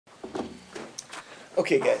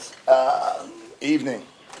Okay, guys. Evening.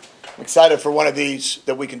 I'm excited for one of these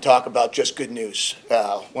that we can talk about. Just good news.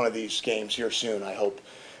 One of these games here soon, I hope.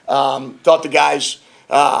 Thought the guys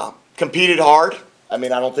competed hard. I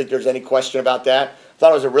mean, I don't think there's any question about that.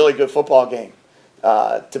 Thought it was a really good football game.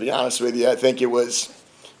 To be honest with you, I think it was,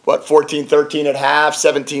 14-13 at half,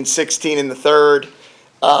 17-16 in the third.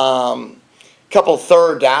 Couple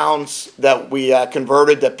third downs that we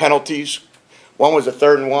converted to penalties. One was a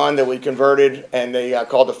 3rd and 1 that we converted, and they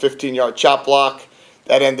called a 15-yard chop block.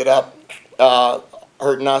 That ended up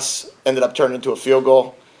hurting us, ended up turning into a field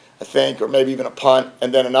goal, I think, or maybe even a punt.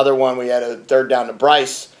 And then another one, we had a 3rd down to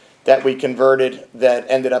Bryce that we converted that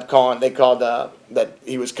ended up they called that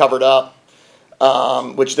he was covered up,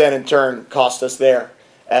 which then in turn cost us there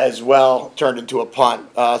as well, turned into a punt.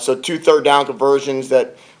 So 2 3rd down conversions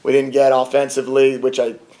that we didn't get offensively, which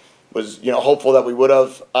I was hopeful that we would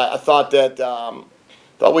have. I thought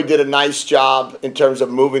we did a nice job in terms of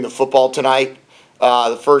moving the football tonight.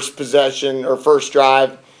 The first possession or first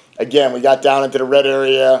drive, again, we got down into the red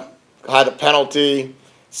area, had a penalty,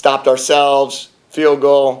 stopped ourselves, field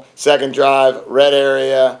goal. Second drive, red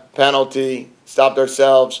area, penalty, stopped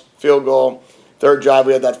ourselves, field goal. Third drive,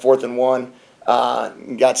 we had that 4th and 1.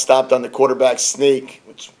 Got stopped on the quarterback sneak,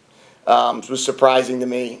 which was surprising to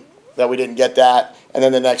me that we didn't get that. And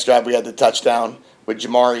then the next drive, we had the touchdown with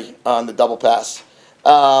Jamari on the double pass.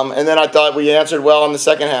 And then I thought we answered well in the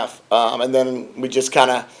second half. And then we just kind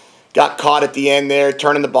of got caught at the end there,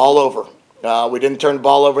 turning the ball over. We didn't turn the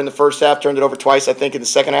ball over in the first half, turned it over twice, I think, in the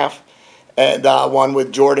second half. And one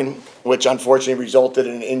with Jordan, which unfortunately resulted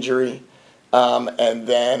in an injury. And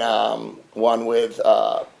then one with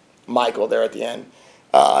Michael there at the end.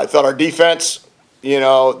 I thought our defense,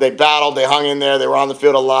 they battled, they hung in there, they were on the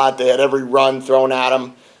field a lot, they had every run thrown at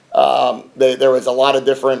them. There was a lot of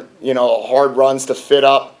different, hard runs to fit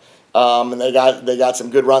up, and they got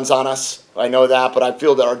some good runs on us. I know that, but I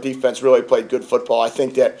feel that our defense really played good football. I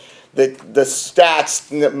think that the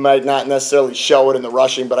stats might not necessarily show it in the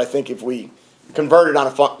rushing, but I think if we converted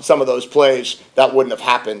on some of those plays, that wouldn't have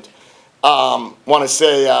happened. Want to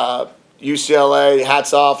say UCLA,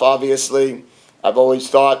 hats off, obviously. I've always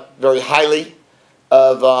thought very highly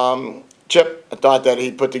of Chip. I thought that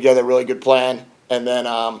he put together a really good plan. And then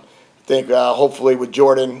I think hopefully with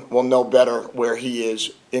Jordan, we'll know better where he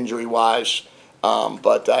is injury-wise.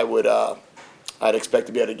 But I'd expect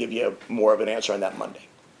to be able to give you more of an answer on that Monday.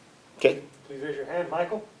 Okay? Please raise your hand,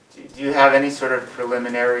 Michael. Do you have any sort of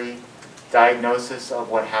preliminary diagnosis of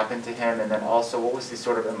what happened to him? And then also, what was the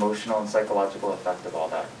sort of emotional and psychological effect of all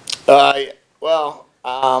that?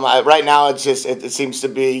 Right now it seems to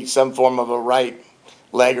be some form of a right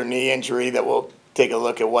leg or knee injury that we'll take a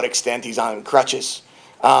look at what extent he's on crutches.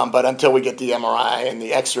 But until we get the MRI and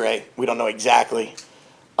the X-ray, we don't know exactly.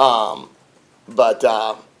 I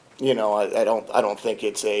don't think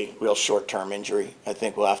it's a real short-term injury. I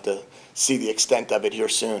think we'll have to see the extent of it here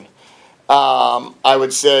soon. I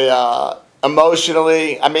would say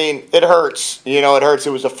emotionally, it hurts. It hurts.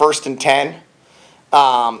 It was a 1st and 10.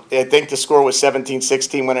 I think the score was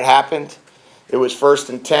 17-16 when it happened. It was 1st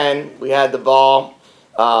and 10. We had the ball.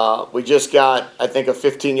 We just got, I think, a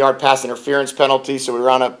 15-yard pass interference penalty, so we were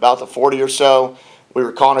on about the 40 or so. We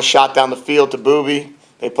were calling a shot down the field to Booby.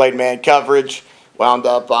 They played man coverage, wound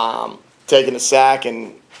up taking a sack,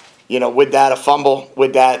 and, with that, a fumble,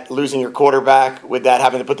 with that, losing your quarterback, with that,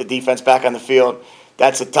 having to put the defense back on the field.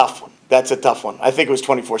 That's a tough one. That's a tough one. I think it was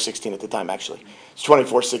 24-16 at the time, actually. It's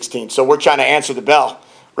 24-16. So we're trying to answer the bell,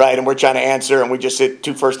 right? And we're trying to answer, and we just hit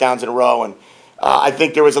 2 first downs in a row. And I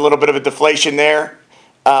think there was a little bit of a deflation there.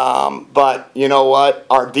 But you know what?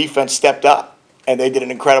 Our defense stepped up, and they did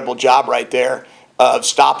an incredible job right there of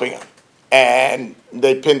stopping them. And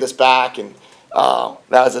they pinned us back, and that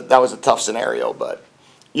was a tough scenario. But,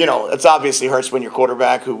 it's obviously hurts when your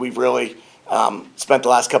quarterback, who we've really spent the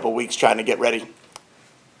last couple of weeks trying to get ready.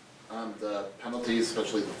 The penalties,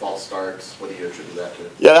 especially the false starts, what do you attribute that to?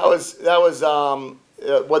 Yeah, that was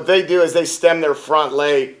what they do is they stem their front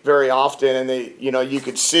leg very often, and they, you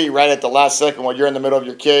could see right at the last second when you're in the middle of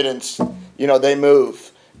your cadence, they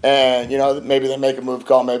move, and maybe they make a move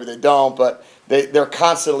call, maybe they don't, but they're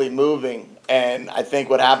constantly moving, and I think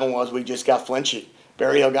what happened was we just got flinchy.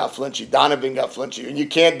 Barrio got flinchy, Donovan got flinchy, and you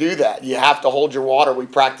can't do that. You have to hold your water. We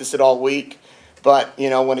practiced it all week, but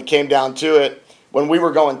when it came down to it, when we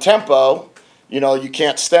were going tempo, you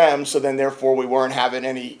can't stem, so then therefore we weren't having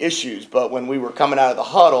any issues. But when we were coming out of the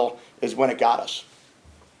huddle is when it got us.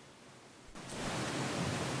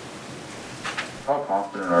 How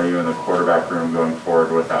confident are you in the quarterback room going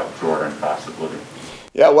forward without Jordan possibly?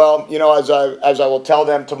 Yeah, well, as I will tell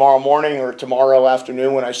them tomorrow morning or tomorrow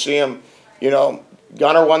afternoon when I see them,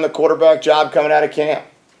 Gunner won the quarterback job coming out of camp.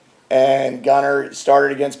 And Gunner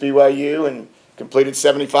started against BYU and completed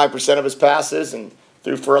 75% of his passes and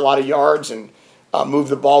threw for a lot of yards and moved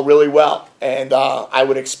the ball really well. And I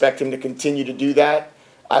would expect him to continue to do that.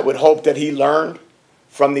 I would hope that he learned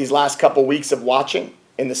from these last couple weeks of watching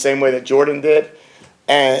in the same way that Jordan did.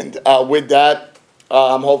 And with that,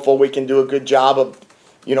 I'm hopeful we can do a good job of,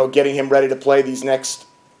 getting him ready to play these next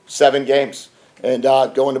 7 games and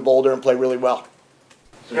go into Boulder and play really well.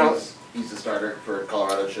 So he's the starter for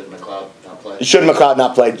Colorado. Should McLeod not play? Should McLeod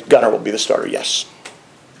not play, Gunner will be the starter, yes.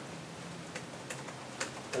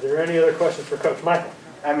 Are there any other questions for Coach Michael?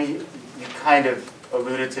 I mean, you kind of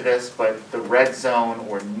alluded to this, but the red zone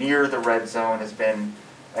or near the red zone has been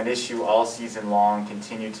an issue all season long,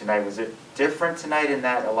 continued tonight. Was it different tonight in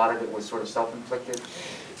that a lot of it was sort of self-inflicted?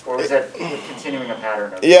 Or was that continuing a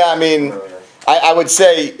pattern of Yeah, I mean, earlier? I would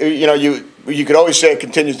say, you could always say it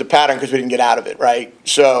continues the pattern because we didn't get out of it, right?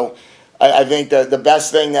 So I think the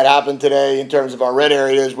best thing that happened today in terms of our red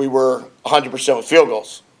area is we were 100% with field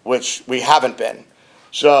goals, which we haven't been.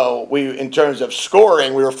 So in terms of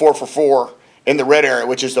scoring, we were 4 for 4 in the red area,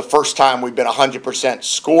 which is the first time we've been 100%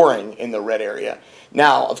 scoring in the red area.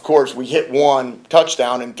 Now, of course, we hit 1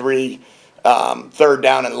 touchdown and 3 third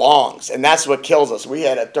down and longs, and that's what kills us. We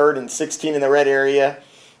had a 3rd and 16 in the red area.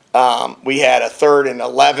 We had a 3rd and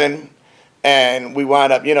 11, and we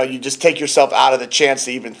wound up, you just take yourself out of the chance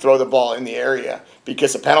to even throw the ball in the area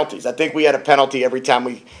because of penalties. I think we had a penalty every time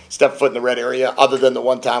we stepped foot in the red area other than the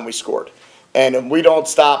one time we scored. And if we don't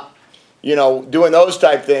stop, doing those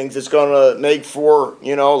type things, it's going to make for,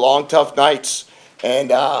 long, tough nights.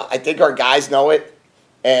 And I think our guys know it.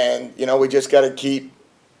 And, we just got to keep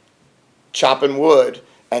chopping wood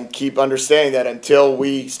and keep understanding that until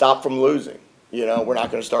we stop from losing, we're not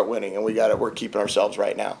going to start winning. And we're keeping ourselves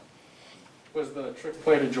right now. Was the trick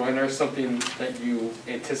play to Joyner something that you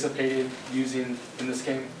anticipated using in this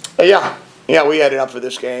game? Yeah, we had it up for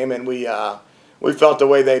this game, and we felt the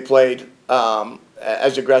way they played,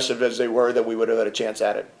 as aggressive as they were, that we would have had a chance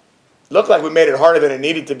at it. Looked like we made it harder than it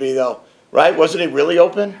needed to be, though, right? Wasn't he really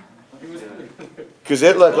open? Because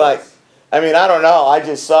it looked like, I don't know. I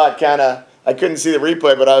just saw it I couldn't see the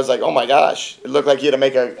replay, but I was like, oh my gosh. It looked like he had to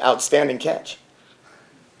make an outstanding catch.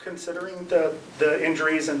 Considering the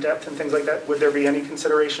injuries and depth and things like that, would there be any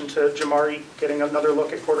consideration to Jamari getting another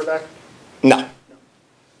look at quarterback? No.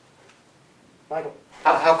 Michael?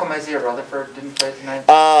 How come Isaiah Rutherford didn't play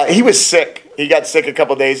tonight? He was sick. He got sick a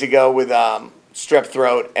couple days ago with strep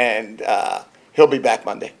throat, and he'll be back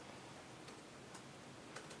Monday.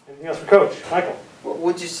 Anything else for Coach? Michael? What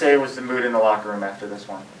would you say was the mood in the locker room after this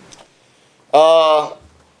one?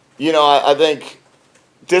 I think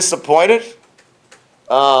disappointed,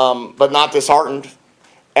 but not disheartened.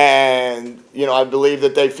 And, I believe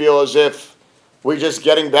that they feel as if we're just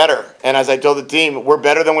getting better. And as I told the team, we're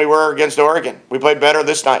better than we were against Oregon. We played better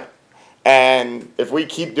this night. And if we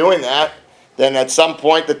keep doing that, then at some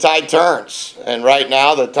point the tide turns. And right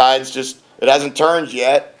now the tide's it hasn't turned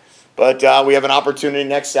yet. But we have an opportunity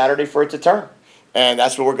next Saturday for it to turn. And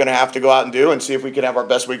that's what we're going to have to go out and do and see if we can have our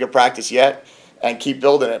best week of practice yet and keep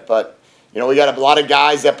building it. But, we got a lot of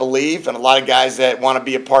guys that believe and a lot of guys that want to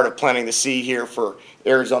be a part of planting the seed here for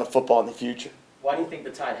Arizona football in the future. Why do you think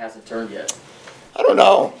the tide hasn't turned yet? I don't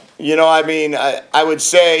know. I would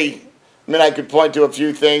say, I could point to a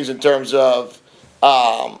few things in terms of,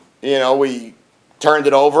 we turned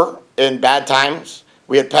it over in bad times.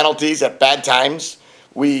 We had penalties at bad times.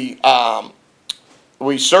 We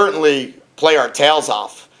certainly play our tails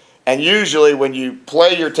off. And usually when you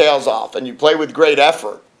play your tails off and you play with great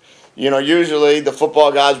effort, usually the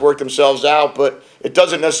football guys work themselves out, but it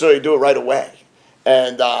doesn't necessarily do it right away.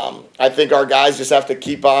 And I think our guys just have to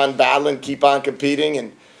keep on battling, keep on competing,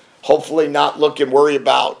 and hopefully not look and worry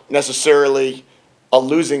about necessarily a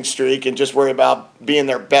losing streak and just worry about being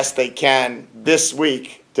their best they can this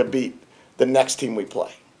week to beat the next team we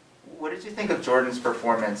play. What did you think of Jordan's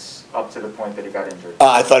performance up to the point that he got injured?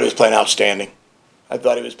 I thought he was playing outstanding. I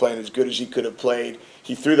thought he was playing as good as he could have played.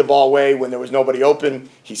 He threw the ball away when there was nobody open.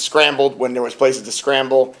 He scrambled when there was places to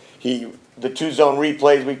scramble. The 2-zone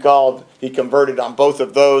replays we called, he converted on both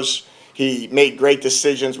of those. He made great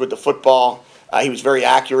decisions with the football. He was very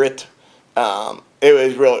accurate. It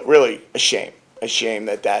was really a shame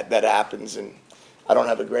that happens, and I don't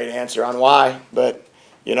have a great answer on why, but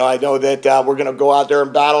I know that we're going to go out there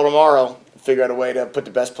and battle tomorrow, figure out a way to put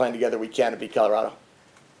the best plan together we can to beat Colorado.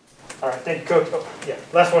 All right, thank you, Coach. Oh, yeah,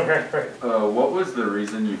 last one here. Right. What was the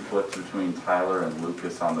reason you flipped between Tyler and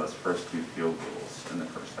Lucas on those first 2 field goals in the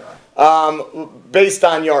first half? Based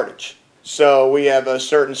on yardage. So we have a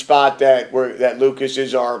certain spot that Lucas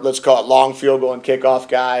is our, let's call it long field goal and kickoff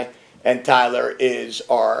guy, and Tyler is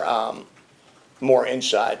our more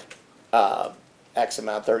inside, X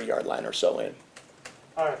amount, 30-yard line or so in.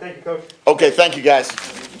 All right, thank you, Coach. Okay, thank you guys.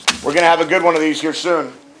 We're gonna have a good one of these here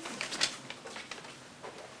soon.